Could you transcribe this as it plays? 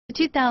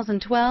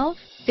2012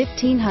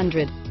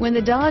 1500. When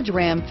the Dodge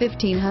Ram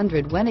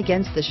 1500 went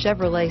against the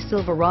Chevrolet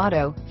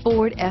Silverado,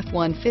 Ford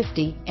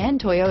F-150,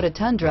 and Toyota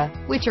Tundra,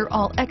 which are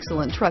all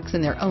excellent trucks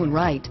in their own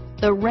right,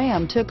 the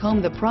Ram took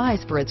home the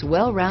prize for its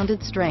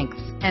well-rounded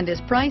strengths and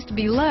is priced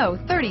below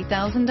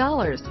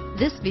 $30,000.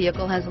 This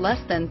vehicle has less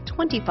than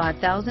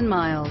 25,000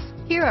 miles.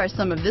 Here are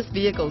some of this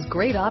vehicle's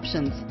great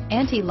options: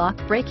 anti-lock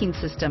braking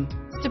system,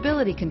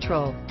 stability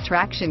control,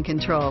 traction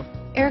control,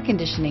 air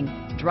conditioning,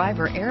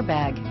 driver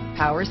airbag,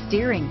 power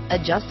steering,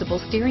 adjustable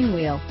steering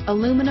wheel,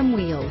 aluminum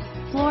wheels,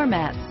 floor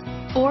mats,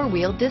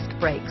 four-wheel disc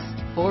brakes,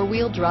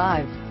 four-wheel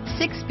drive,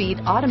 six-speed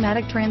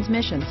automatic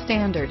transmission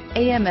standard,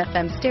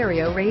 AM/FM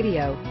stereo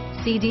radio,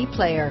 CD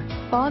player,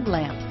 fog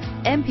lamps,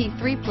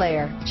 MP3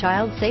 player,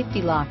 child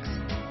safety locks,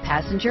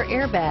 passenger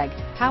airbag,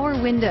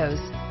 power windows,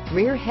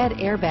 rear head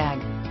airbag.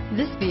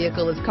 This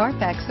vehicle is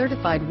Carfax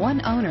certified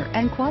one owner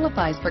and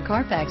qualifies for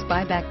Carfax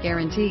buyback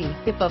guarantee.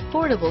 If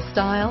affordable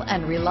style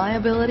and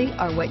reliability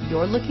are what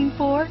you're looking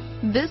for,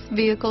 this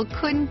vehicle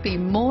couldn't be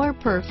more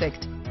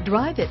perfect.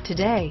 Drive it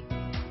today.